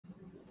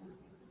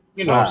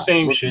Wow.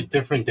 Same Rookie. shit,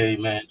 different day,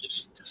 man.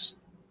 Just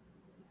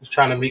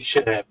trying to make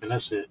shit happen.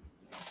 That's it.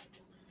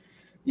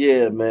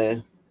 Yeah,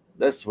 man.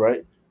 That's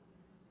right.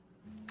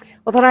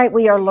 Well, tonight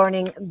we are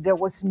learning there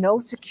was no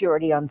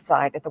security on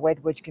site at the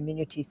Wedgewood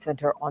Community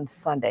Center on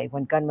Sunday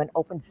when gunmen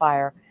opened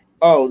fire.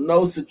 Oh,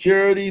 no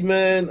security,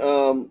 man.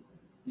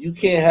 You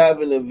can't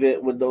have an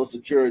event with no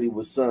security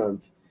with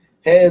Suns.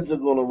 Heads are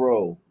gonna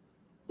roll.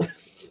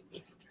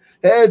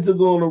 Heads are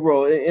gonna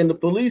roll, and the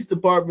police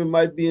department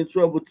might be in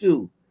trouble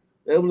too.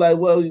 They were like,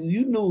 "Well,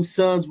 you knew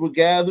Suns were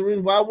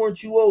gathering. Why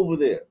weren't you over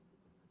there?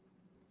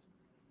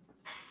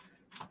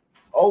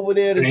 Over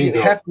there to get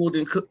Bingo. heckled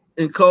and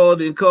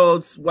called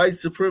white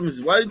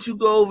supremacists? Why didn't you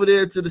go over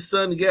there to the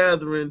Sun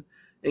gathering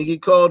and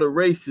get called a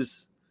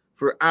racist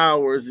for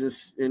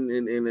hours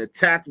and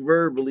attacked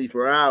verbally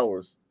for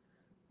hours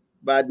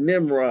by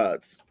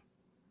Nimrods?"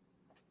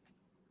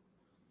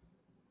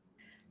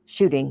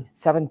 Shooting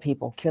 7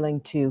 people, killing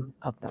 2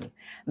 of them.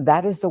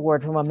 That is the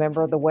word from a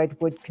member of the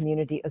Wedgewood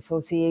Community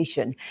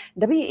Association.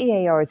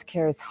 WEAR's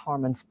Karis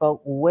Harmon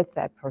spoke with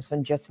that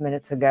person just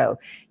minutes ago.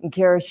 And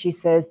Karis, she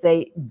says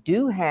they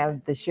do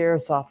have the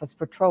sheriff's office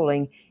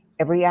patrolling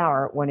every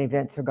hour when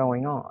events are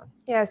going on.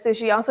 Yeah, so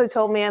she also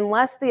told me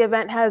unless the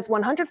event has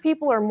 100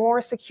 people or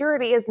more,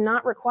 security is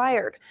not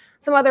required.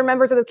 Some other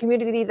members of the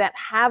community that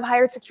have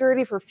hired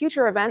security for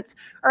future events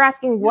are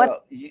asking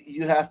what. Yeah,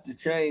 you have to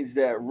change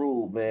that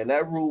rule, man.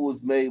 That rule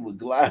was made with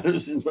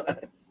gliders in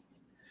mind.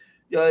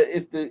 Yeah,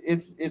 if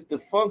the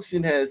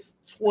function has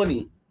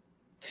 20,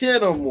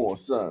 10 or more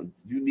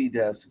sons, you need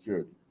to have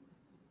security.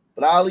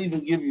 But I'll even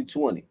give you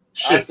 20. I'll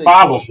Shit, say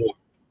five or 20. more.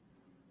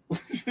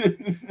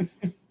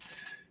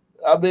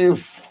 I mean,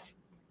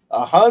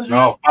 100.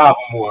 No, five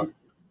or more.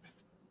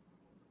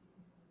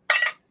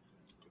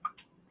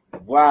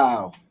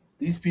 Wow,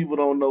 these people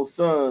don't know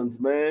sons,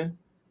 man.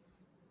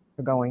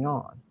 Going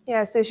on.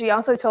 Yeah, so she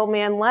also told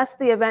me unless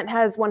the event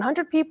has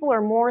 100 people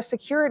or more,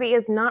 security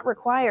is not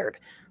required.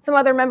 Some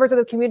other members of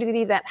the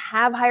community that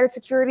have hired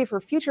security for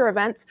future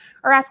events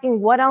are asking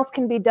what else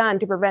can be done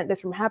to prevent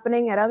this from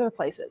happening at other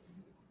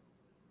places.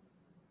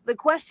 The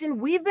question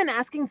we've been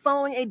asking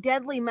following a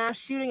deadly mass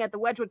shooting at the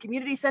Wedgewood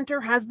Community Center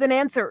has been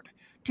answered.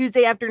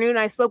 Tuesday afternoon,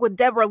 I spoke with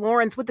Deborah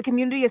Lawrence with the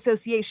Community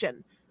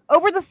Association.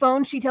 Over the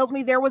phone, she tells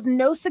me there was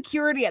no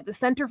security at the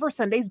center for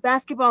Sunday's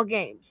basketball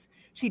games.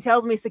 She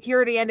tells me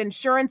security and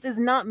insurance is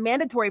not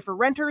mandatory for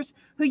renters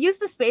who use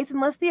the space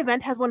unless the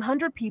event has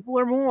 100 people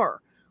or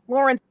more.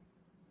 Lawrence.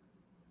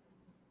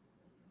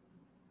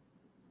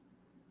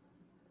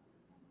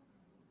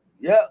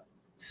 Yep,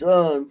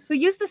 sons. Who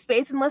use the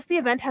space unless the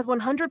event has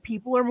 100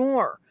 people or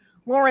more.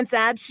 Lawrence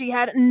adds she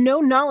had no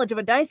knowledge of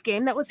a dice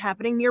game that was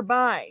happening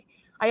nearby.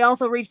 I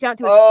also reached out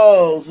to.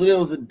 Oh, so there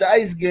was a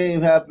dice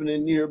game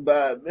happening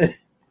nearby, man.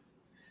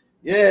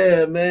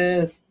 Yeah,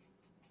 man.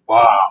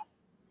 Wow.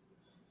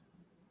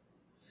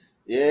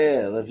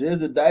 Yeah, if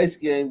there's a dice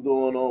game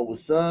going on with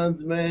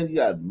sons, man, you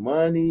got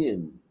money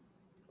and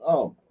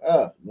oh my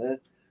God, man.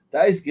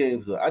 Dice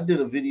games. I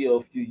did a video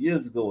a few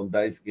years ago on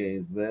dice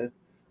games, man.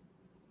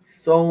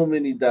 So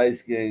many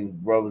dice games,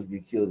 brothers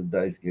get killed in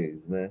dice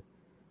games, man.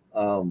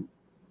 Um,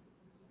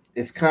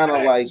 it's kind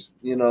of like, Thanks.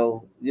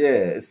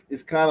 yeah,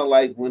 it's kind of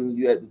like when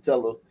you had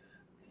to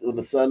when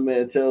the sun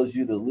man tells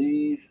you to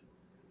leave.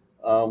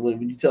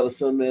 When you tell the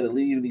sun man to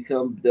leave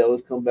and they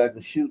always come back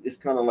and shoot. It's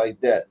kind of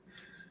like that.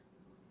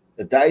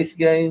 The dice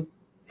game,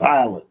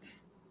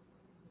 violence.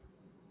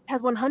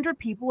 Has 100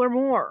 people or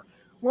more.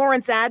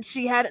 Lawrence adds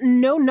she had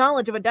no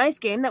knowledge of a dice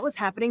game that was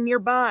happening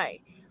nearby.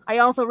 I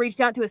also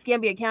reached out to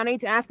Escambia County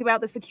to ask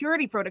about the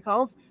security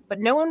protocols, but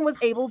no one was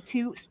able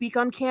to speak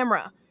on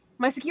camera.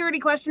 My security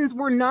questions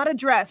were not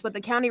addressed, but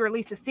the county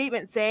released a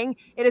statement saying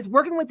it is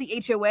working with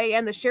the HOA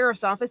and the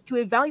sheriff's office to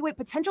evaluate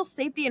potential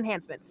safety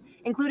enhancements,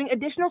 including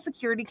additional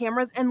security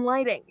cameras and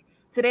lighting.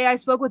 Today I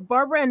spoke with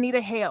Barbara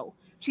Anita Hale.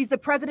 She's the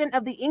president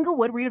of the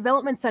Inglewood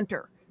Redevelopment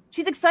Center.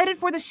 She's excited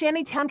for the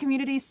Shantytown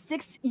community's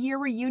 6-year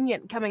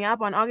reunion coming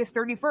up on August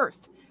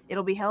 31st.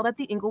 It'll be held at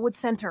the Inglewood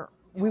Center.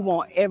 We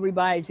want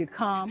everybody to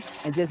come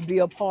and just be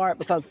a part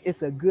because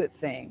it's a good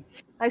thing.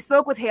 I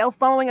spoke with Hale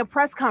following a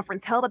press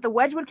conference held at the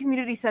Wedgewood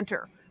Community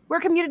Center, where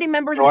community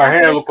members and Her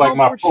hair activists look like called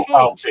my for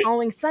profile change pic.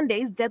 following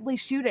Sunday's deadly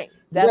shooting.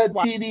 That's That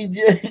why TD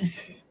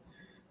Jakes.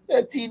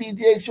 That TD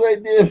Jakes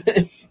right there,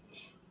 man.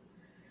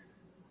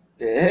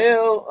 The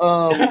hell?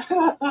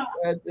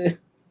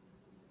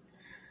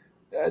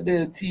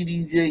 Goddamn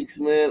TD Jakes,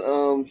 man.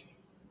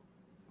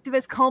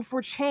 Activists called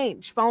for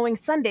change following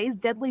Sunday's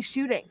deadly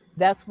shooting.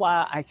 that's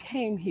why I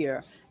came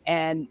here,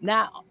 and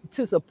not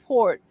to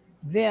support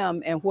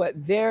them and what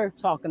they're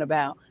talking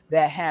about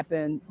that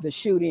happened, the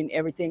shooting,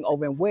 everything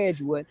over in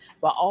Wedgewood,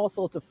 but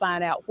also to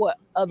find out what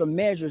other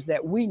measures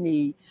that we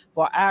need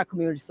for our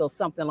community so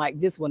something like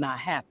this will not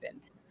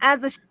happen.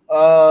 As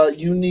the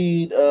You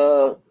need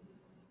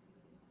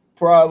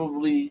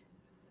probably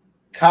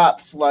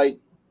cops like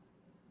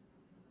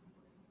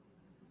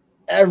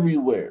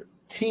everywhere,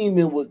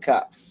 teaming with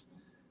cops.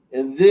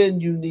 And then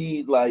you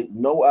need like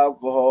no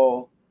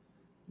alcohol,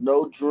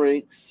 no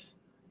drinks,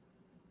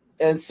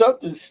 and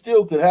something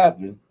still could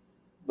happen.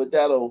 but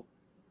that'll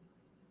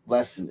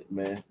lessen it,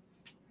 man.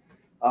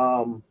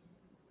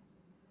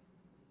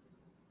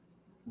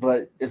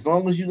 But as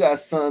long as you got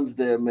sons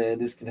there, man,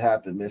 this can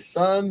happen, man.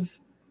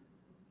 Sons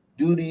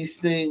do these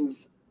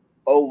things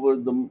over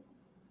the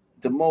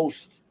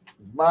most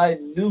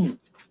minute,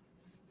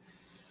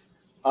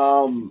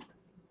 I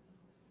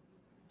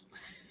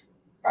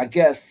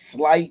guess,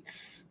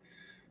 slights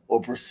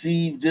or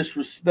perceived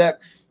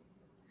disrespects.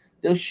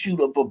 They'll shoot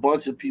up a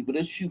bunch of people.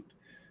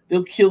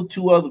 They'll kill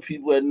 2 other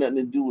people who had nothing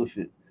to do with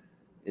it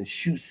and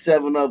shoot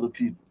 7 other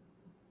people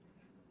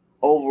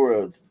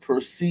over a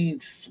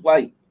perceived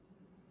slight.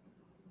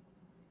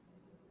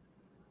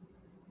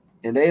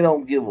 And they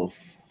don't give a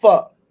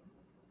fuck.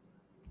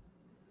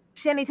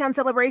 Shantytown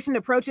celebration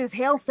approaches.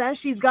 Hale says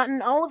she's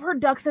gotten all of her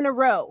ducks in a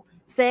row,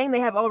 saying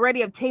they have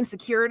already obtained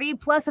security,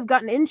 plus have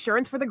gotten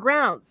insurance for the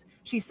grounds.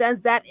 She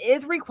says that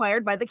is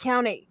required by the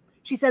county.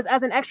 She says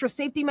as an extra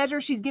safety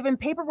measure, she's given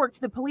paperwork to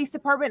the police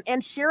department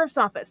and sheriff's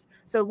office,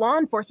 so law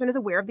enforcement is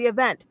aware of the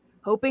event,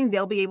 hoping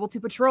they'll be able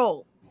to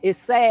patrol. It's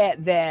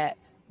sad that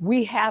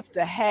we have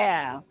to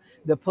have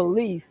the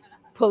police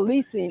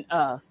policing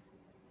us,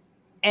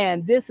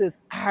 and this is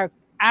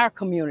our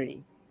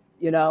community,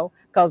 you know,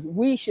 because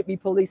we should be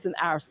policing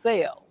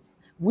ourselves.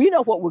 We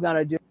know what we're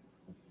gonna do.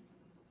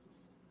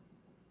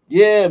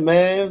 Yeah,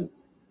 man.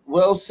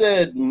 Well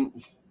said.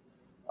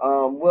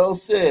 Well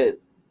said.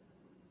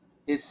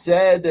 It's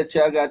sad that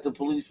y'all got the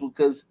police,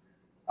 because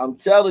I'm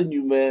telling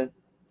you, man,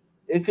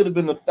 it could have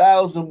been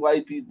 1,000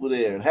 white people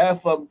there, and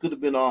half of them could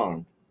have been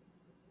armed.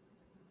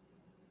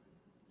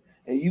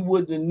 And you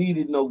wouldn't have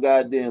needed no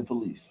goddamn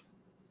police.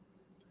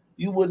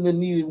 You wouldn't have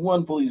needed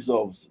one police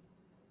officer.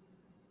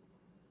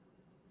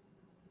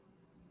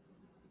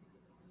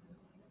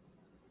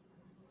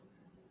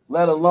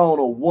 Let alone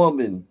a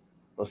woman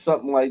or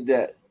something like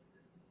that.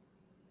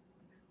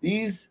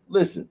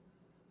 Listen,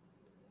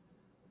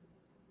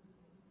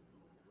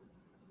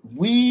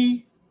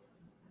 we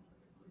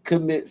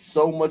commit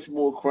so much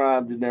more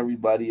crime than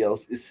everybody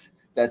else. It's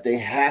that they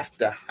have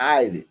to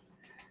hide it.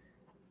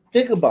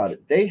 Think about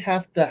it. They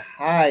have to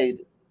hide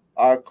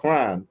our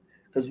crime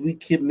because we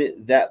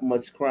commit that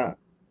much crime.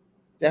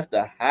 They have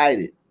to hide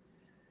it.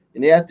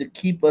 And they have to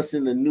keep us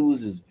in the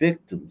news as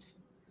victims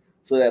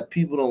so that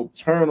people don't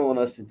turn on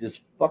us and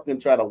just fucking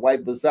try to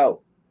wipe us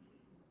out.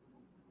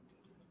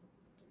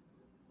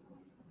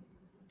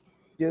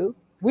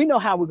 We know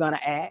how we're going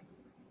to act.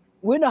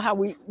 We know how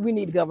we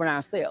need to govern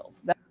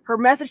ourselves. Her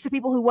message to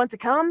people who want to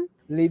come: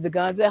 leave the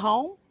guns at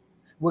home.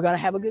 We're going to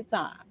have a good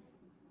time.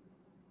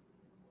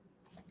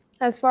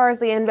 As far as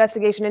the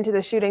investigation into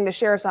the shooting, the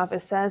sheriff's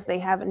office says they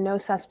have no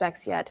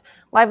suspects yet.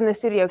 Live in the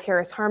studio,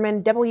 Karis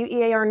Harmon,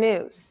 WEAR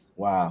News.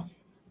 Wow.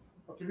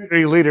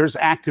 Community leaders,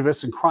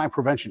 activists, and crime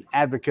prevention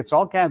advocates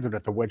all gathered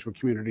at the Wedgwood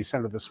Community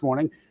Center this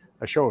morning.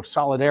 A show of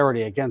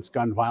solidarity against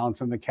gun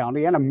violence in the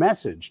county and a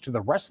message to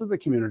the rest of the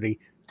community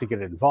to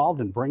get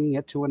involved in bringing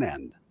it to an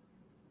end.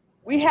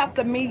 We have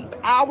to meet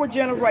our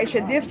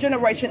generation, this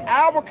generation,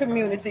 our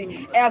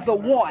community as a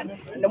one.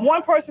 And the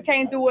one person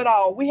can't do it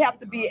all. We have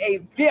to be a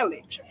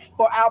village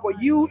for our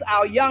youth,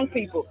 our young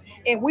people.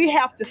 And we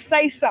have to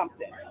say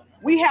something.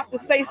 We have to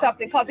say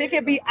something because it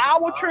can be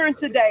our turn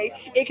today.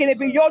 It can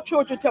be your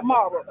children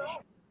tomorrow.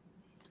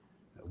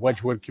 The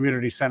Wedgwood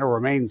Community Center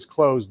remains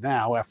closed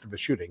now after the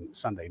shooting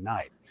Sunday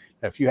night.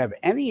 Now, if you have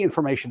any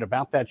information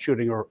about that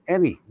shooting or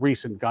any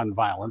recent gun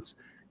violence,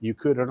 you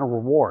could earn a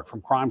reward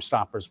from Crime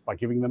Stoppers by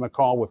giving them a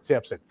call with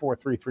tips at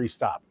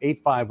 433-STOP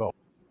 850.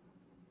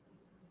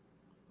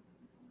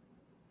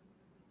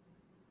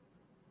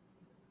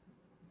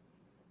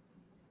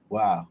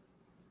 Wow.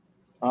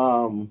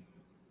 I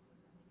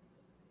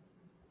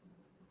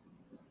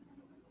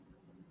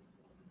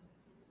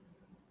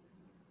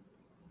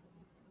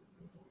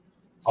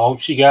hope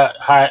she got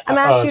high. A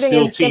mass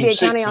shooting in SEAL Team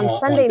Escambia County 6 on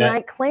Sunday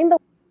night claimed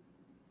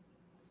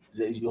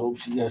the. You hope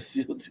she got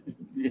SEAL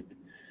Team.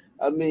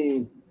 I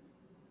mean,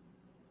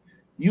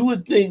 you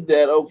would think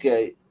that,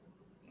 okay,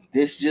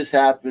 this just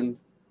happened.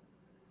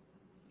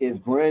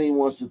 If Granny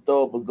wants to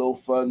throw up a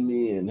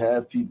GoFundMe and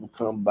have people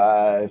come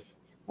by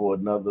for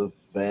another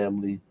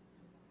family,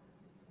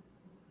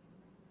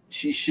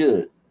 she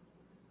should.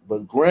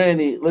 But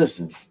Granny,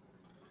 listen,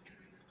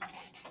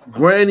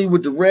 Granny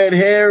with the red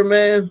hair,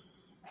 man,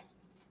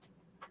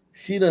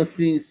 she done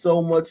seen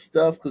so much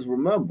stuff. Because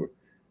remember,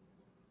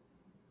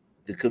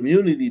 the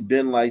community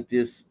been like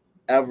this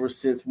ever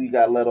since we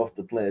got let off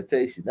the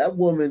plantation. That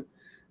woman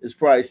has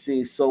probably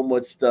seen so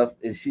much stuff,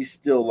 and she's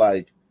still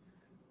like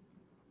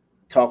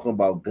talking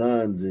about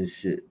guns and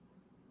shit.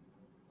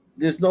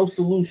 There's no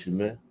solution,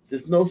 man.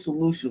 There's no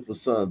solution for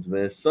sons,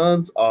 man.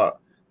 Sons are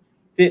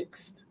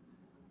fixed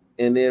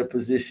in their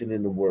position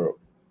in the world.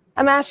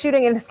 A mass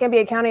shooting in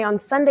Escambia County on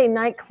Sunday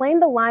night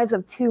claimed the lives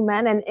of 2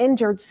 men and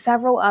injured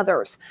several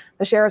others.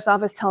 The sheriff's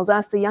office tells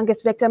us the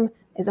youngest victim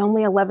is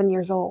only 11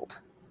 years old.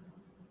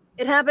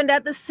 It happened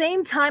at the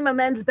same time a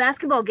men's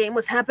basketball game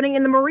was happening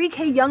in the Marie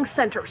K. Young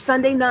Center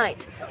Sunday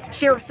night.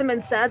 Sheriff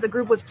Simmons says a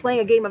group was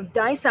playing a game of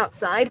dice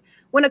outside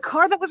when a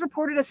car that was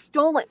reported as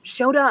stolen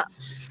showed up.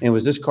 And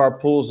as this car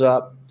pulls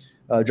up,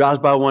 drives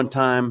by one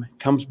time,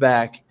 comes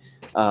back,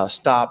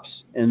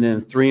 stops, and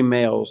then 3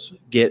 males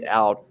get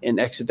out and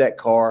exit that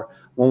car,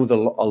 one with a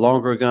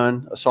longer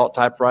gun, assault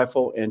type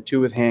rifle, and 2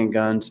 with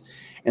handguns.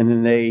 And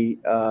then they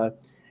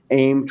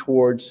aim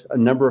towards a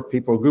number of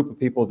people, a group of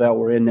people that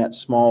were in that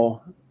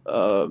small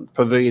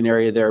pavilion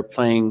area there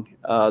playing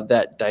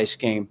that dice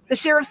game. The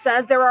sheriff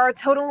says there are a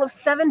total of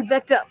 7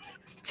 victims.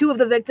 2 of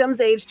the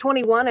victims, aged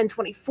 21 and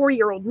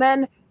 24-year-old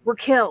men, were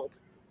killed.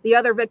 The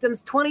other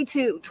victims,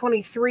 22,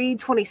 23,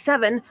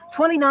 27,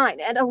 29,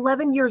 and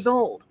 11 years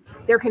old.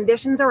 Their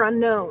conditions are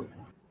unknown.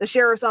 The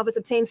sheriff's office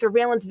obtained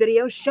surveillance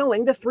video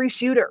showing the 3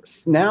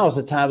 shooters. Now is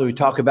the time that we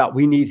talk about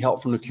we need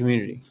help from the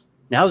community.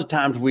 Now is the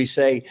time we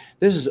say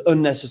this is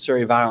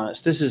unnecessary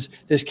violence.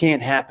 This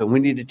can't happen. We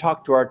need to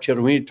talk to our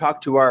children. We need to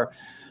talk to our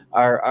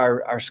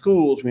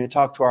schools. We need to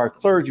talk to our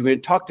clergy. We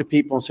need to talk to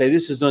people and say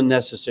this is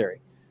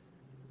unnecessary.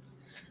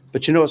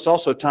 But you know, it's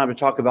also time to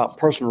talk about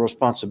personal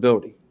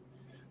responsibility,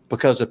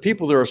 because the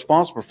people that are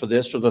responsible for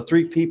this are the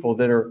 3 people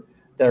that are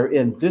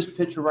in this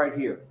picture right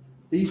here.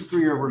 These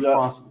 3 are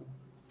responsible.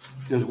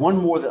 There's one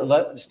more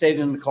that stayed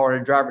in the car in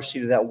the driver's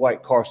seat of that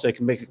white car so they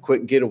can make a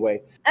quick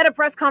getaway. At a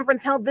press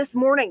conference held this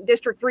morning,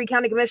 District 3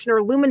 County Commissioner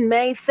Luman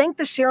May thanked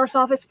the sheriff's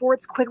office for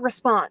its quick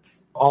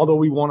response. Although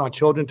we want our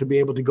children to be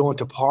able to go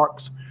into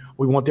parks,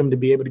 we want them to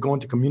be able to go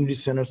into community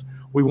centers,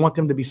 we want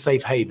them to be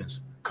safe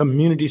havens.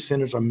 Community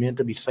centers are meant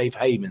to be safe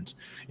havens.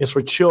 It's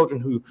for children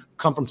who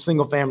come from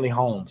single family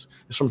homes.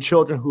 It's from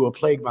children who are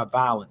plagued by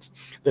violence,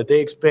 that they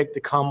expect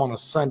to come on a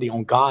Sunday,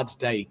 on God's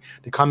day,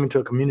 to come into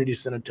a community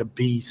center to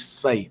be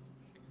safe.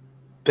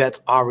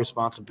 That's our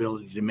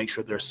responsibility, to make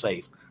sure they're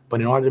safe.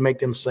 But in order to make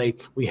them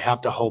safe, we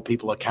have to hold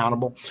people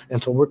accountable.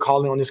 And so we're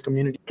calling on this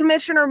community.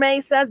 Commissioner May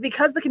says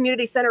because the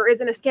community center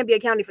is an Escambia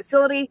County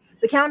facility,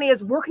 the county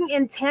is working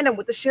in tandem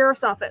with the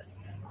sheriff's office,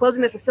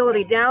 closing the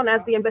facility down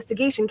as the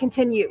investigation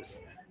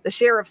continues. The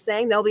sheriff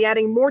saying they'll be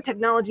adding more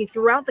technology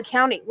throughout the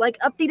county, like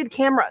updated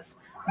cameras,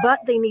 but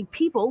they need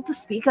people to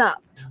speak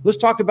up. Let's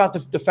talk about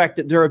the fact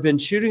that there have been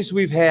shootings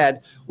we've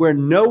had where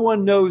no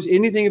one knows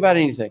anything about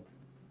anything.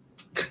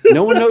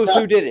 No one knows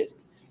who did it.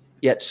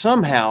 Yet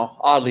somehow,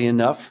 oddly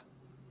enough,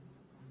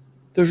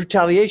 there's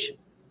retaliation.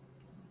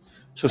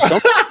 So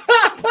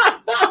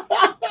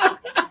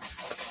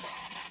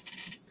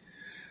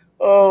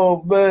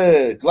Oh,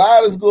 man.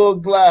 Glide is going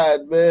to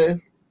glide,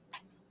 man.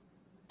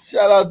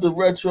 Shout out to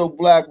Retro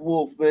Black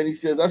Wolf, man. He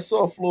says, I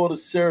saw Florida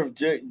Sheriff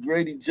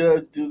Grady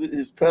Judge do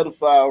his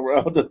pedophile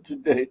roundup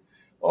today.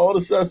 All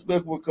the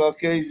suspects were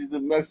Caucasians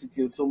and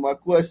Mexicans. So my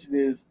question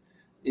is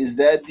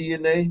that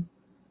DNA?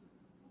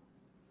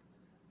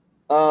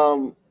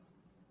 A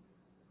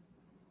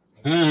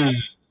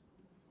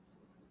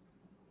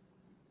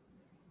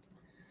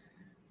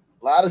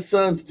lot of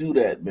sons do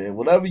that, man.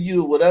 Whatever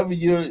your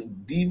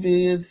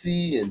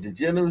deviancy and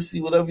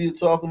degeneracy, whatever you're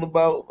talking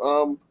about,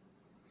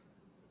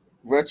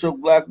 Retro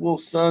Black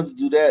Wolf sons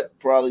do that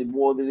probably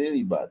more than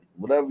anybody.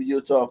 Whatever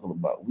you're talking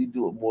about, we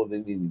do it more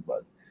than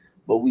anybody.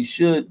 But we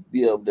should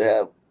be able to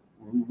have,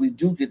 we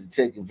do get to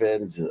take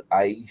advantage of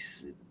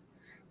ice and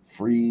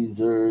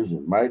freezers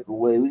and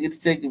microwave. We get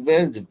to take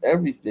advantage of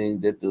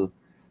everything that the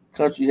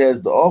country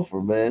has to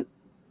offer, man.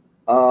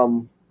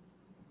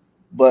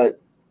 But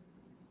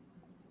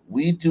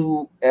we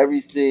do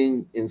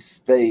everything in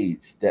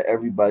spades that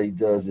everybody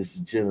does as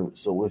degenerate.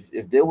 So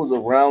if there was a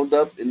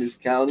roundup in this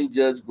county,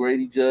 Judge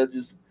Grady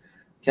Judge's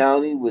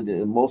county, where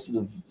most of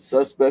the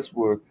suspects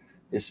were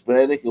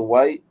Hispanic and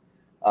white,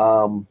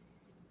 I'm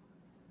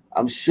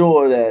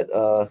sure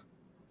that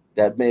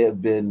that may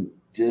have been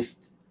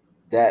just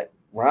that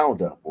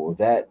roundup or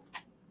that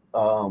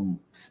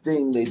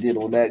sting they did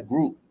on that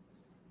group.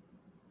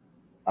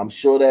 I'm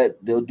sure that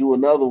they'll do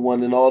another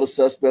one and all the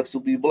suspects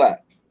will be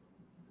black.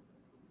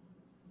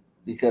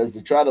 Because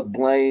to try to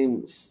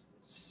blame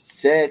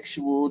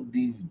sexual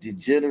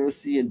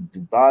degeneracy and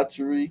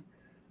debauchery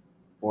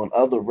on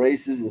other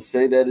races and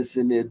say that it's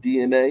in their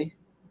DNA,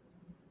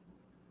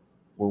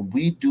 when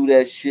we do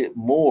that shit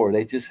more,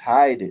 they just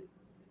hide it.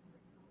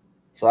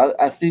 So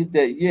I think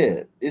that,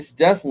 yeah, it's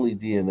definitely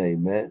DNA,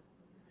 man.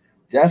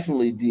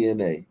 Definitely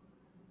DNA.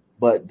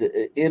 But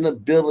the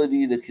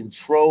inability to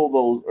control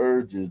those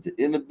urges, the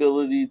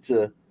inability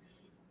to,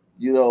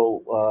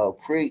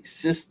 create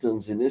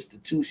systems and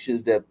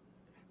institutions that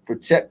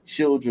protect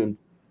children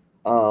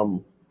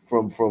from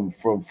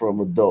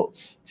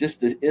adults.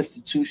 Just the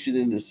institution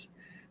in this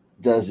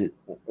does it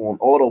on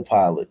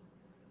autopilot.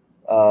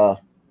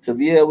 To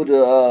be able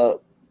to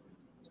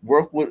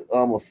work with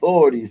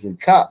authorities and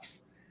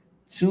cops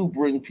to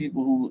bring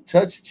people who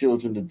touch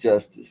children to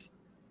justice.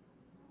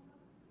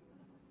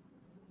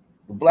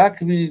 The black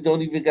community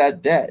don't even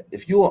got that.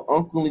 If you're an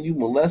uncle and you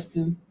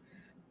molesting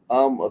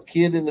a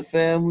kid in the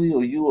family,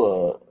 or you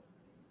a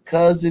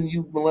cousin,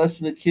 you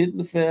molesting a kid in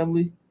the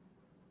family,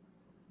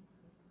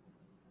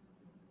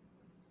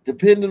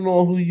 depending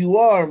on who you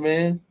are,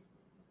 man,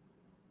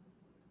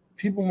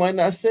 people might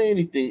not say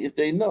anything if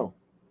they know.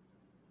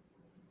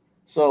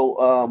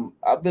 So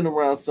I've been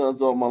around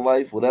sons all my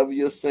life. Whatever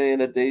you're saying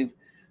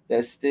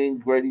that sting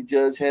Grady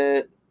Judge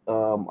had,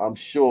 I'm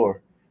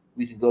sure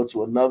we could go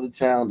to another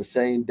town the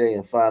same day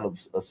and find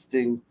a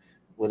sting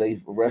where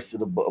they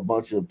arrested a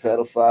bunch of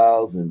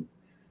pedophiles and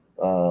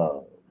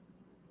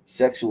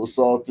sexual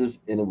assaulters,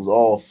 and it was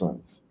all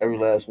sons, every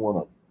last one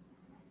of them.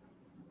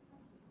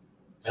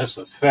 That's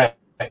a fact.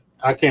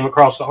 I came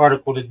across an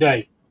article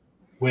today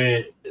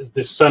where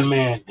this son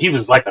man, he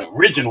was like an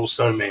original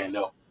son man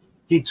though.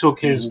 He took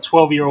his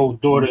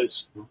 12-year-old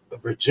daughter's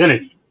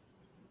virginity.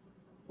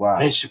 Wow.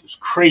 That shit was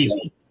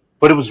crazy.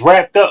 But it was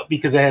wrapped up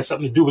because it had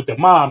something to do with the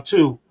mom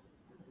too.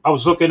 I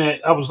was looking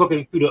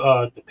through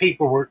the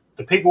paperwork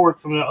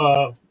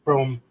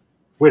from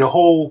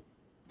where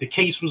the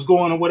case was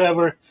going or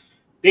whatever.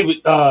 They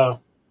would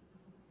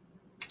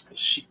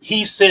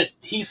he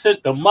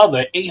sent the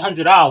mother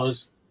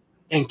 $800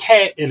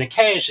 in a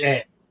cash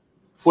app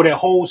for that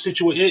whole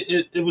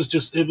situation.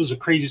 It was a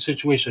crazy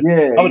situation.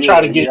 Yeah, I'm gonna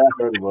try to get I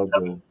heard about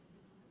that.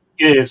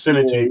 Yeah, send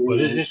it to you. But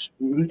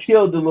he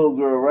killed the little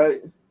girl,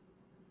 right?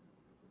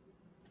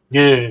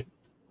 Yeah.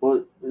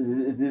 Well,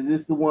 is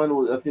this the one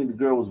where I think the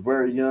girl was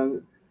very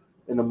young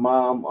and the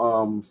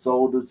mom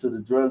sold her to the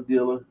drug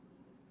dealer?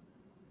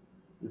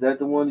 Is that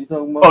the one you're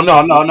talking about? Oh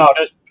no.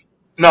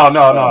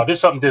 This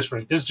is something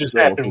different. This just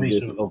happened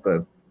recently. Okay.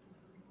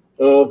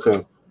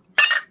 Okay.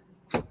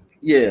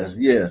 Yeah.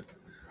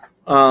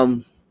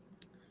 And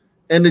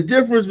the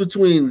difference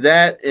between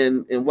that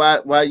and why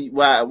I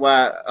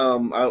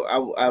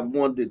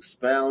wanted to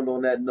expound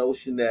on that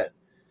notion that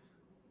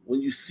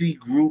when you see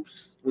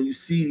groups, when you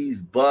see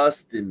these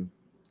busts and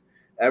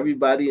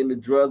everybody in the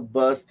drug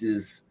bust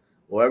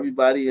or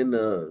everybody in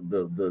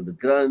the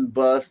gun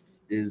bust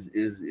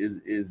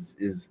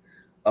is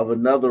of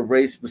another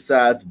race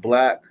besides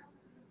black,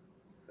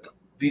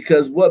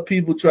 because what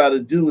people try to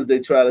do is they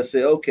try to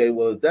say, okay,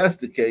 well, if that's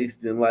the case,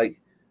 then like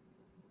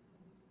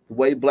the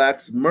way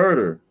blacks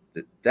murder,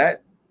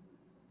 that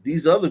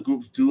these other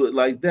groups do it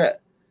like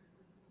that.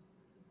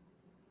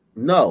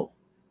 No.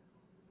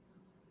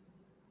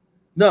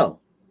 The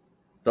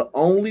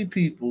only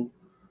people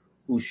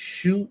who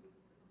shoot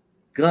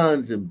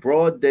guns in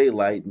broad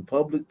daylight in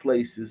public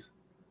places,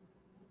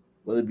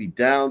 whether it be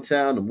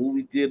downtown, the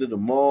movie theater, the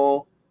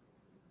mall,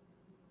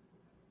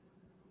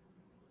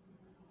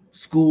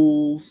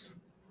 schools,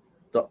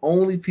 the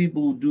only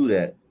people who do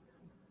that,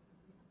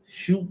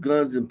 shoot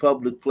guns in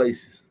public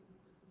places,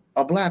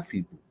 are black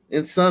people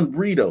and son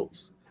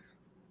burritos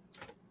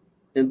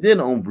and then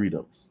own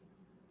burritos.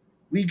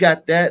 We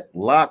got that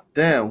locked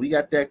down. We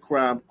got that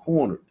crime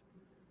cornered.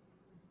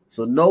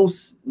 So no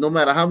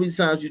matter how many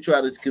times you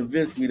try to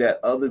convince me that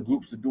other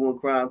groups are doing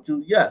crime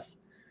too, yes,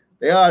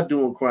 they are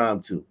doing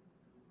crime too.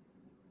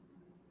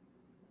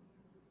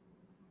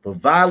 But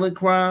violent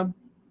crime,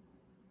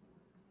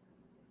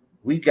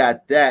 we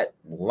got that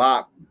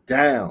locked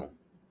down.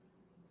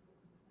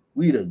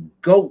 We the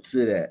goats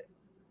of that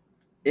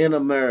in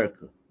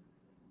America.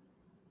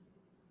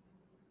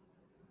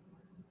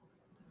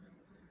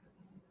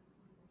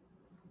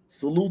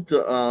 Salute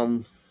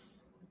to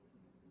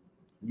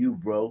you,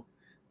 bro.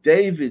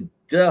 David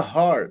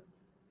DeHart.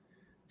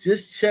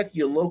 Just check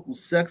your local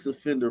sex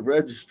offender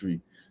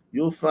registry.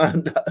 You'll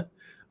find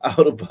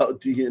out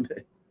about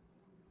DNA.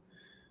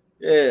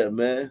 Yeah,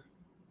 man.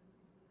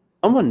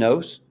 Someone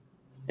knows.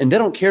 And they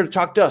don't care to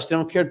talk to us. They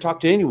don't care to talk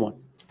to anyone.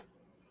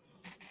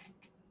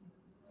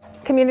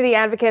 Community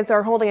advocates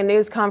are holding a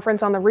news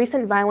conference on the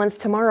recent violence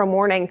tomorrow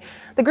morning.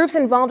 The groups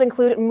involved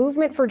include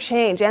Movement for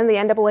Change and the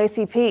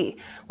NAACP.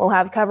 We'll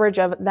have coverage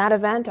of that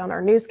event on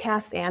our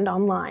newscast and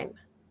online.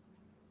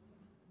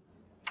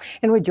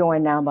 And we're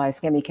joined now by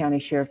Escambia County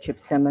Sheriff Chip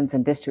Simmons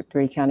and District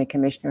 3 County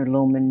Commissioner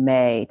Luman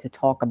May to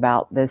talk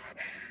about this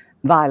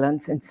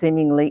violence and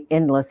seemingly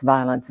endless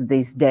violence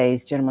these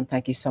days. Gentlemen,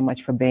 thank you so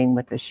much for being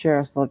with us.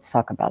 Sheriff, let's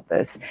talk about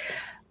this.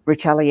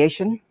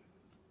 Retaliation?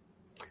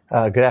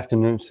 Good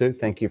afternoon, Sue.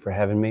 Thank you for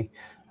having me.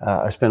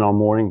 I spent all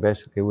morning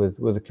basically with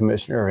the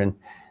commissioner, and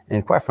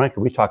quite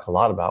frankly, we talk a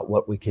lot about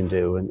what we can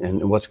do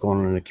and what's going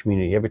on in the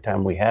community. Every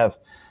time we have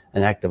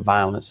an act of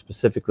violence,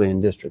 specifically in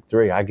District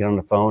 3, I get on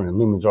the phone and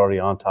Lumen's already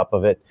on top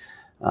of it.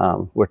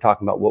 We're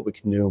talking about what we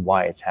can do and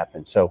why it's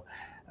happened. So,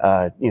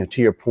 to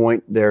your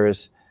point, there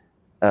is,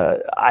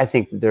 I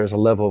think that there's a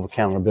level of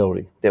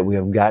accountability that we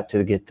have got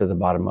to get to the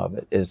bottom of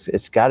it.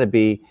 It's got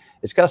to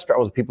start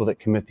with the people that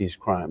commit these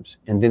crimes,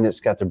 and then it's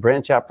got to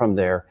branch out from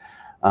there.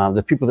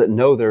 The people that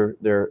know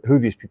who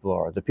these people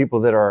are, the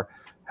people that are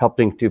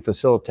helping to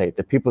facilitate,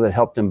 the people that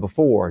helped them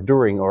before,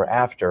 during, or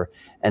after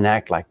an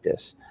act like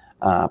this,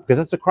 because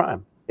that's a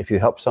crime. If you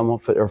help someone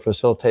or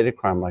facilitate a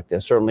crime like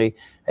this, certainly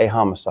a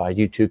homicide,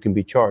 you too can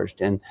be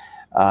charged. And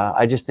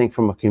I just think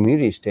from a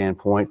community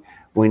standpoint,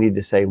 we need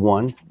to say,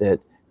 one, that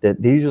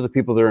these are the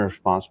people that are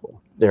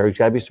responsible. There's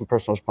got to be some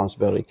personal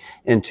responsibility.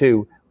 And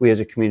two, we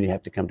as a community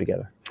have to come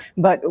together.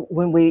 But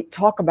when we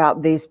talk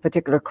about these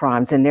particular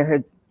crimes,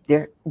 and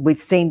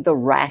we've seen the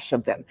rash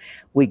of them,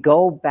 we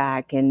go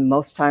back, and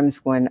most times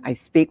when I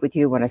speak with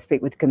you, when I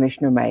speak with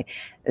Commissioner May,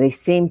 they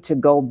seem to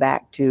go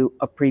back to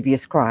a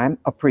previous crime,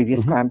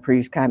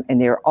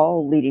 and they're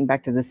all leading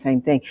back to the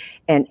same thing.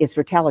 And it's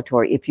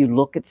retaliatory. If you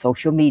look at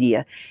social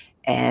media,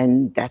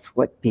 And that's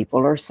what people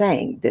are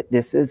saying, that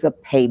this is a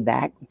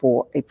payback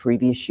for a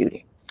previous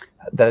shooting.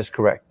 That is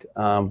correct.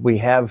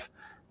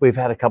 We've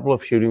had a couple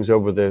of shootings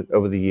over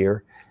the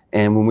year,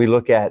 and when we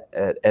look at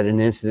an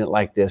incident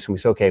like this, and we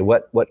say, okay,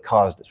 what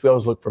caused this? We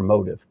always look for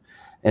motive.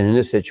 And in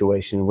this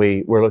situation,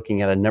 we're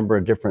looking at a number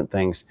of different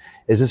things.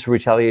 Is this a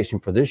retaliation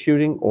for this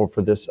shooting or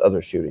for this other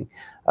shooting?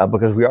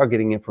 Because we are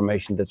getting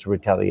information that's a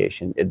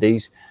retaliation.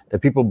 The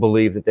people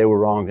believe that they were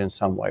wronged in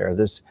some way, or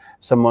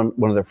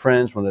one of their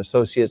friends, one of their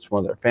associates,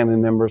 one of their family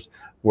members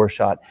were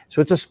shot.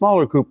 So it's a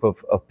smaller group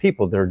of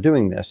people that are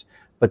doing this,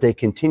 but they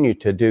continue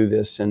to do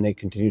this and they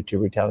continue to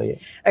retaliate.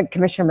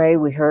 Commissioner May,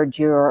 we heard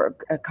your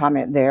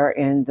comment there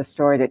in the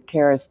story that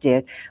Karis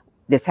did.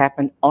 This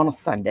happened on a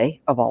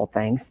Sunday, of all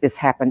things. This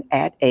happened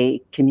at a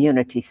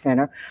community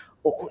center.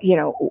 You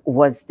know,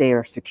 was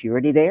there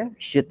security there?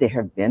 Should there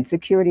have been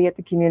security at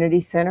the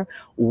community center?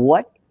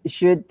 What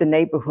should the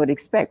neighborhood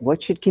expect?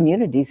 What should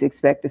communities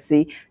expect to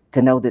see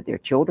to know that their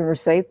children are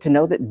safe, to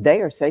know that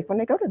they are safe when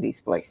they go to these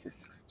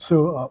places?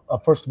 So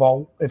first of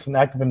all, it's an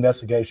active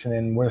investigation,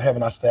 and we're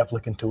having our staff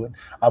look into it.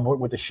 I've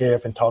worked with the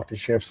sheriff and talked to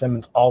Sheriff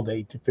Simmons all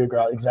day to figure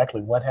out exactly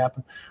what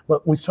happened.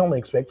 But we certainly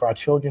expect for our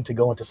children to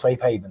go into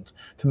safe havens,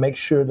 to make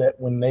sure that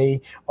when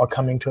they are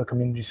coming to a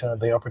community center,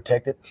 they are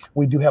protected.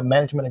 We do have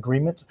management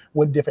agreements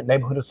with different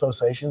neighborhood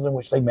associations in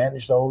which they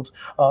manage those.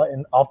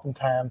 And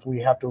oftentimes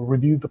we have to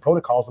review the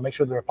protocols to make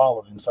sure they're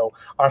followed. And so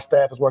our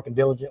staff is working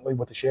diligently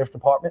with the sheriff's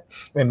department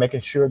and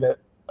making sure that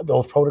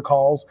those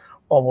protocols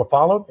were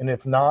followed, and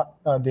if not,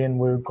 then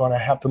we're going to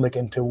have to look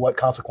into what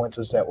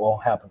consequences that will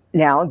happen.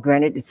 Now,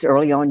 granted, it's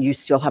early on, you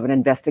still have an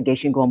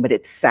investigation going, but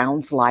it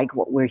sounds like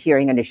what we're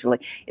hearing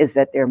initially is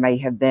that there may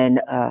have been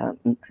a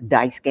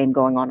dice game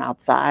going on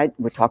outside.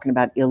 We're talking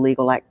about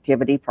illegal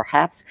activity,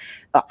 perhaps.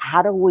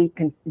 How do we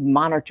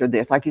monitor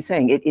this? Like you're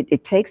saying,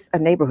 it takes a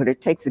neighborhood,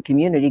 it takes a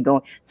community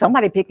going,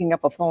 somebody picking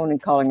up a phone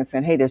and calling and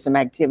saying, hey, there's some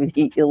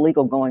activity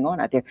illegal going on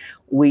out there.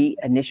 We're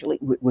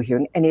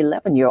hearing an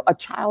 11-year-old, a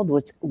child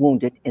was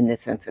wounded in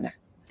this incident.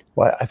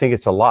 Well, I think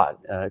it's a lot.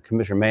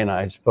 Commissioner May and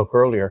I spoke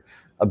earlier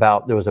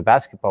about there was a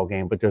basketball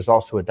game, but there's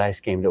also a dice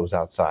game that was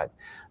outside.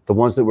 The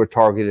ones that were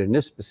targeted in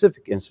this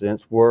specific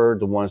incident were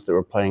the ones that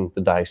were playing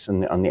the dice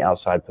on the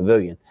outside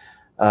pavilion.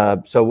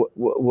 So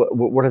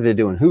what are they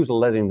doing? Who's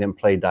letting them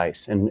play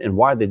dice? And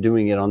why are they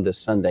doing it on this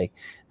Sunday?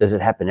 Does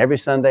it happen every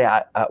Sunday?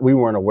 We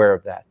weren't aware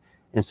of that.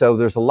 And so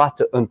there's a lot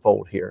to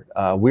unfold here.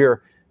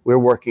 We're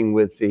working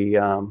with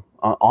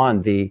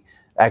on the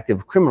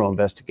active criminal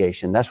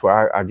investigation. That's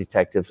where our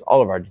detectives,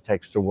 all of our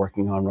detectives are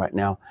working on right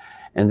now.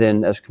 And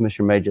then as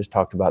Commissioner May just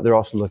talked about, they're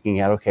also looking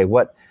at, okay,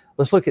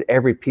 let's look at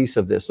every piece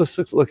of this.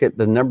 Let's look at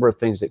the number of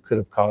things that could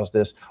have caused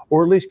this,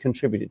 or at least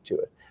contributed to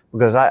it.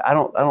 Because I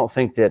don't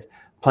think that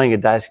playing a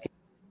dice game.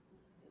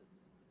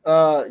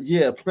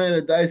 Yeah, playing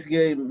a dice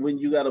game when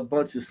you got a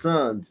bunch of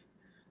sons.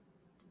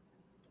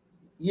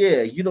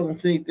 Yeah, you don't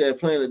think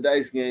that playing a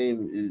dice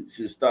game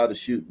should start a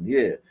shooting.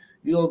 Yeah.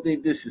 You don't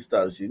think this should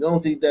start a shooting. You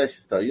don't think that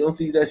should start. You don't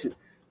think that should.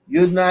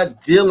 You're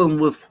not dealing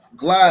with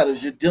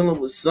gliders. You're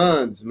dealing with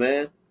sons,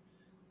 man.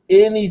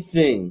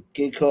 Anything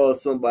can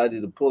cause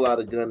somebody to pull out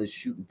a gun and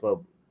shoot in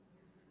public.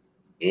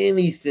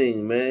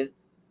 Anything, man.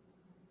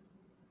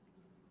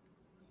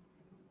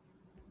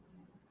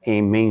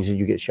 Game means that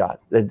you get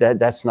shot.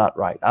 That's not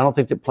right. I don't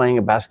think that playing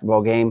a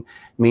basketball game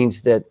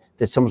means that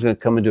someone's going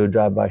to come and do a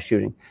drive-by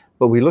shooting.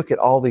 But we look at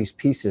all these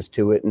pieces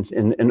to it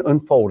and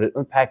unfold it,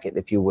 unpack it,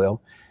 if you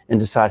will, and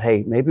decide,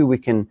 hey, maybe we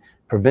can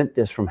prevent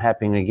this from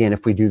happening again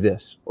if we do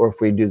this or if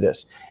we do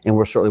this. And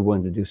we're certainly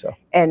willing to do so.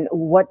 And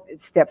what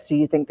steps do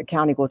you think the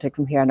county will take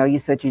from here? I know you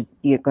said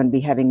you're going to be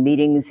having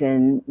meetings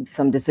and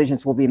some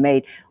decisions will be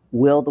made.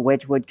 Will the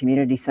Wedgwood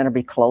Community Center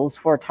be closed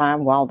for a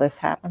time while this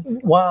happens?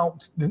 Well,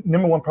 the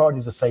number one priority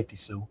is the safety,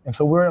 Sue. And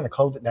so we're going to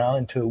close it down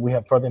until we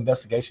have further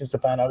investigations to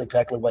find out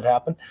exactly what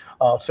happened.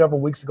 Several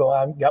weeks ago,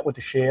 I got with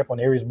the sheriff on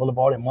Aries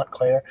Boulevard in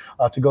Montclair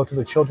to go to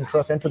the Children's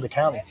Trust and to the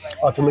county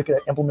to look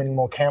at implementing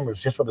more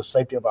cameras just for the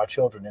safety of our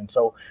children. And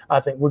so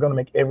I think we're going to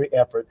make every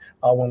effort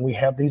when we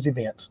have these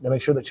events to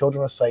make sure that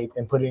children are safe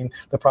and put in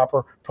the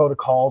proper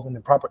protocols and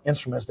the proper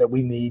instruments that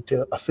we need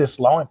to assist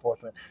law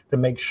enforcement to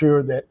make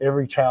sure that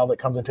every child that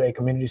comes into a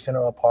community center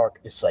or park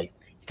is safe.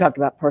 You talked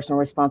about personal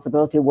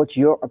responsibility. What's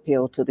your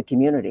appeal to the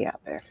community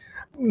out there?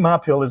 My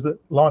appeal is that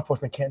law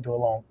enforcement can't do it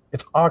alone.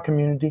 It's our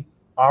community,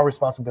 our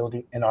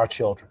responsibility, and our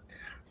children.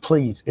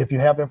 Please, if you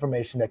have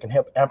information that can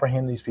help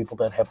apprehend these people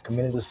that have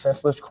committed a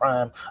senseless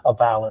crime of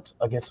violence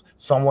against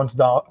someone's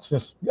dog,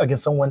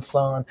 against someone's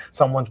son,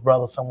 someone's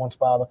brother, someone's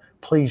father,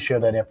 please share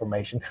that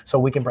information so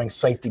we can bring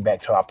safety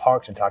back to our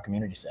parks and to our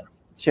community center.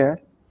 Sure.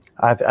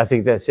 I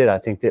think that's it. I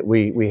think that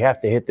we have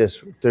to hit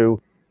this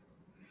through.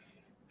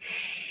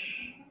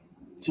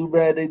 Too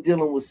bad they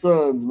dealing with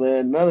sons,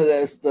 man. None of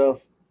that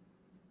stuff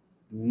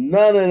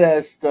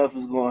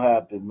is gonna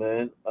happen,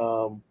 man.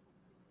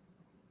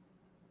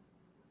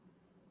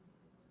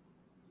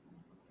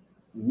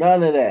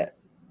 None of that.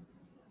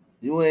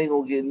 You ain't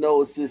gonna get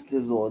no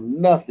assistance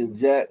on nothing,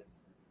 Jack.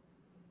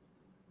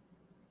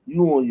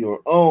 You on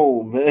your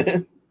own,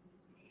 man.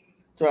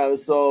 trying to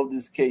solve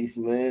this case,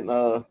 man.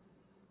 On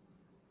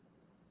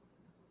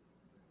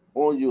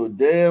your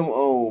damn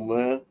own,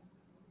 man.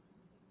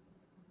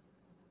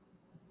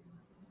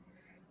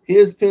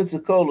 Here's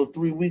Pensacola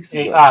 3 weeks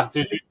ago.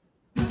 Did you?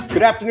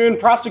 Good afternoon,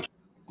 prosecutor.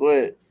 Go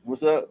ahead.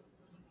 What's up?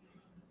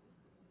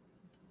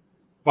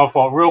 My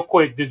fault. Real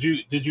quick, did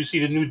you see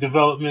the new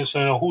developments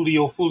in a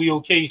Julio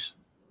Fulio case?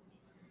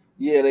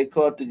 Yeah, they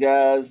caught the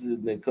guys,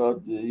 and they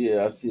caught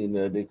I seen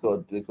that. They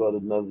caught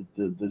another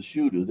the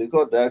shooters. They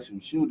caught the actual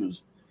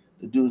shooters,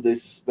 the dudes they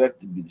suspect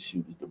to be the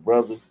shooters. The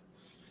brother,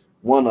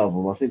 one of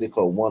them. I think they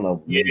caught one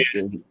of them. Yeah.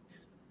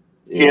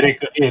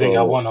 They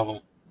got one of them.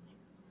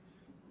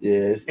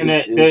 Yeah,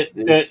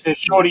 that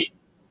shorty.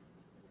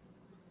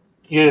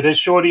 Yeah, that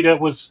shorty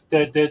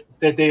that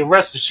they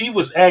arrested. She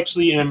was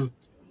actually in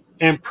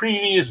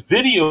previous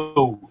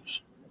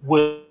videos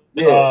with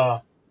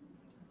him.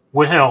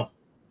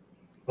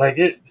 Like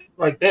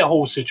that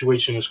whole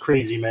situation is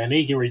crazy, man.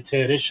 They get ready to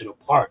tear this shit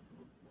apart.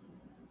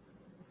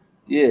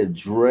 Yeah,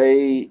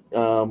 Dre.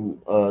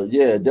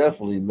 Yeah,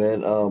 definitely,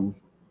 man.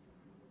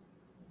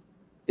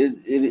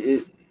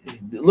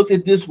 Look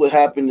at this. What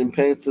happened in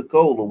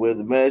Pensacola, where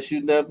the mass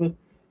shooting happened?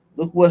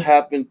 Look what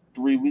happened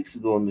 3 weeks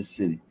ago in the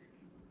city.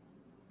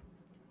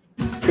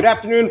 Good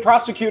afternoon.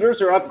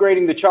 Prosecutors are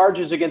upgrading the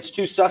charges against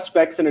 2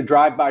 suspects in a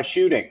drive-by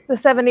shooting. The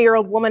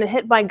 70-year-old woman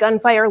hit by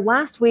gunfire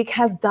last week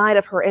has died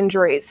of her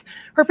injuries.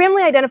 Her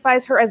family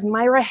identifies her as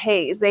Myra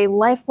Hayes, a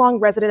lifelong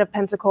resident of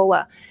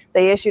Pensacola.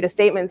 They issued a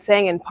statement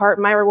saying, in part,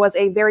 Myra was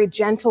a very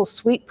gentle,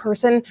 sweet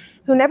person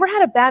who never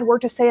had a bad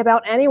word to say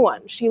about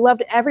anyone. She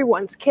loved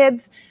everyone's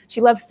kids. She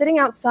loved sitting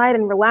outside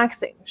and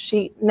relaxing.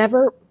 She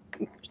never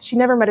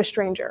met a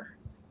stranger.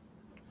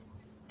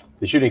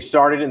 The shooting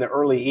started in the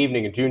early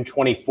evening of June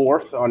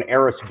 24th on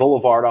Eris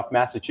Boulevard off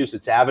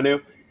Massachusetts Avenue.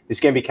 The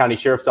Escambia County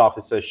Sheriff's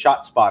Office says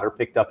ShotSpotter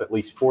picked up at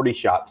least 40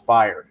 shots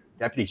fired.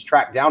 Deputies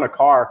tracked down a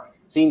car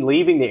seen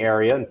leaving the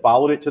area and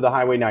followed it to the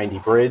Highway 90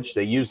 bridge.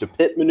 They used a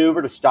pit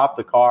maneuver to stop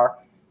the car.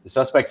 The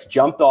suspects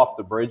jumped off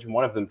the bridge, and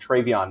one of them,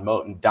 Travion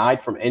Moten,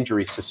 died from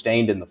injuries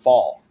sustained in the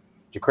fall.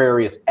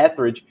 Jaquarius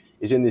Etheridge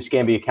is in the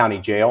Escambia County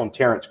Jail, and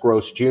Terrence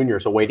Gross Jr.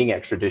 is awaiting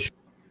extradition.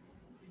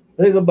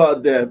 Think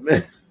about that,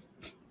 man.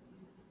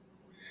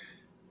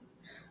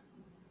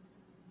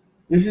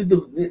 This is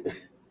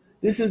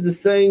the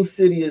same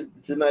city as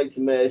tonight's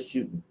mass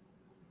shooting.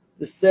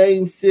 The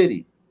same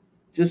city,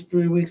 just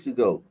 3 weeks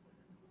ago.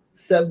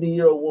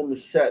 70-year-old woman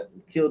shot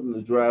and killed in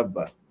a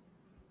drive-by.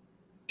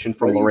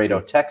 From Laredo,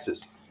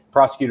 Texas.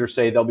 Prosecutors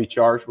say they'll be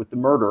charged with the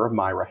murder of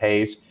Myra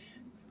Hayes.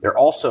 They're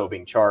also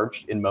being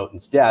charged in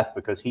Moten's death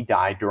because he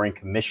died during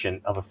commission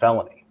of a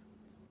felony.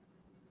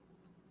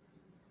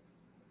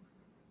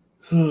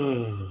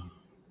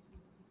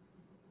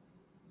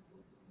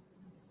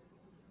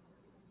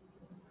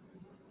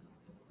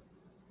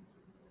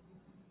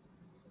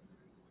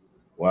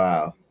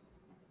 Wow.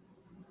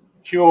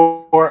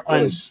 Pure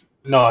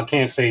no, I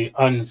can't say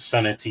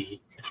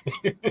insanity.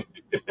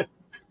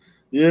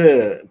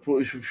 Yeah,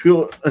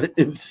 pure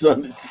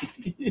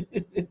insanity.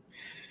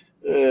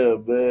 Yeah,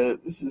 man.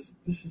 This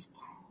is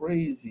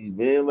crazy,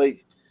 man.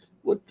 Like,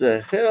 what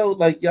the hell?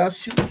 Like, y'all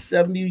shooting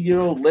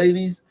 70-year-old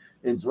ladies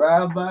in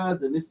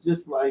drive-bys, and it's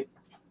just like,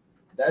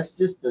 that's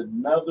just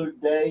another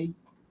day.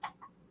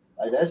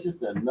 Like, that's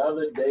just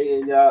another day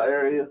in y'all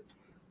area.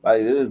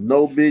 Like, there's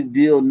no big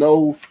deal,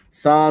 no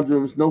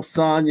Sandra's, no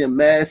Sonya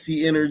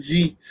Massey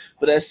energy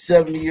for that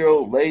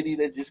 70-year-old lady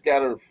that just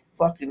got her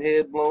fucking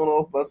head blown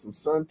off by some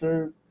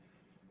sunturns.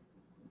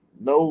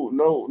 No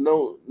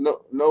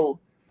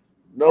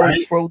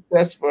right.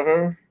 Protest for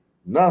her.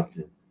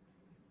 Nothing.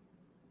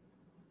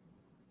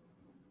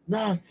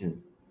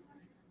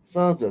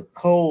 Sons are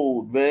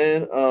cold,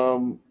 man.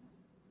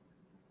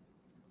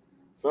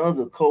 Sons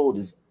are cold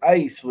as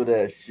ice for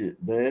that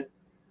shit, man.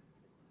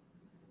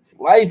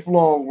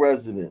 Lifelong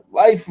resident,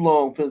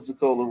 lifelong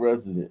Pensacola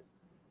resident.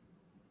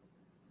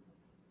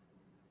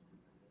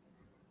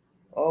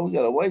 Oh, we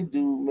got a white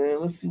dude,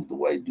 man. Let's see what the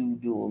white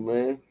dude doing,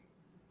 man.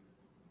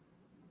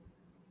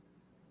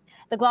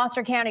 The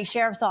Gloucester County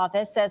Sheriff's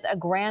Office says a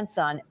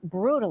grandson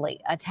brutally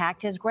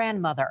attacked his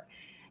grandmother.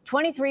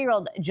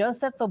 23-year-old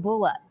Joseph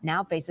Fabula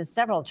now faces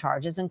several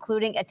charges,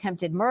 including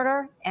attempted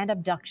murder and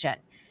abduction.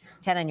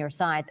 10 on your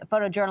sides,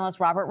 photojournalist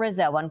Robert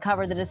Rizzo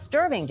uncovered the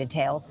disturbing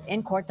details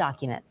in court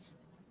documents.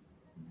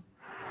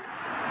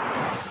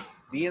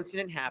 The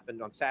incident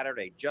happened on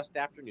Saturday just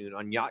after noon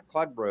on Yacht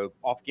Club Road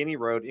off Guinea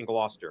Road in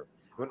Gloucester.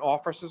 When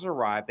officers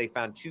arrived, they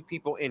found 2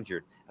 people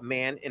injured, a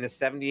man and a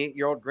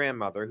 78-year-old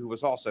grandmother who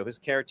was also his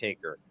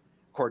caretaker.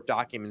 Court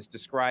documents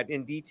describe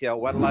in detail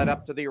what led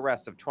up to the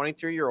arrest of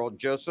 23-year-old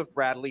Joseph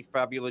Bradley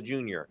Fabula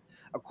Jr.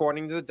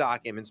 According to the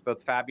documents,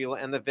 both Fabula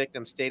and the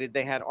victim stated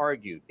they had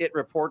argued. It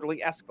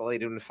reportedly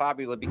escalated when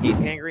Fabula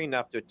became angry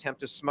enough to attempt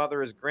to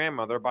smother his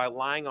grandmother by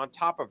lying on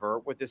top of her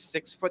with his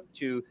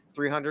 6'2",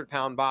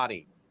 300-pound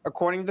body.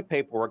 According to the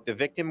paperwork, the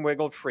victim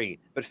wiggled free,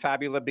 but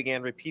Fabula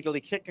began repeatedly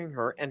kicking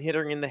her and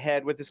hitting her in the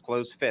head with his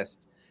closed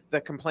fist. The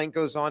complaint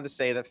goes on to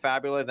say that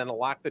Fabula then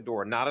locked the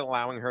door, not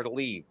allowing her to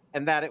leave,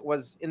 and that it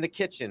was in the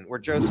kitchen where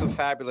Joseph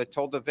Fabula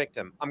told the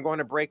victim, "I'm going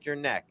to break your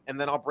neck, and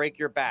then I'll break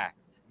your back."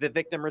 The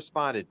victim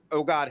responded,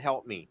 "Oh God,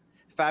 help me."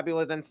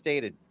 Fabula then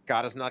stated,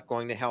 "God is not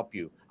going to help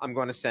you. I'm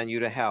going to send you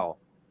to hell."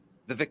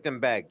 The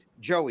victim begged,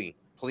 "Joey,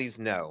 please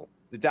no."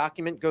 The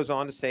document goes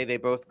on to say they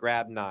both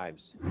grabbed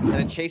knives. And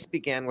a chase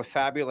began with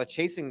Fabula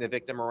chasing the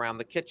victim around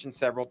the kitchen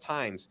several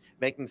times,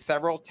 making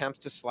several attempts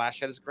to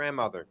slash at his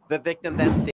grandmother. The victim then stated,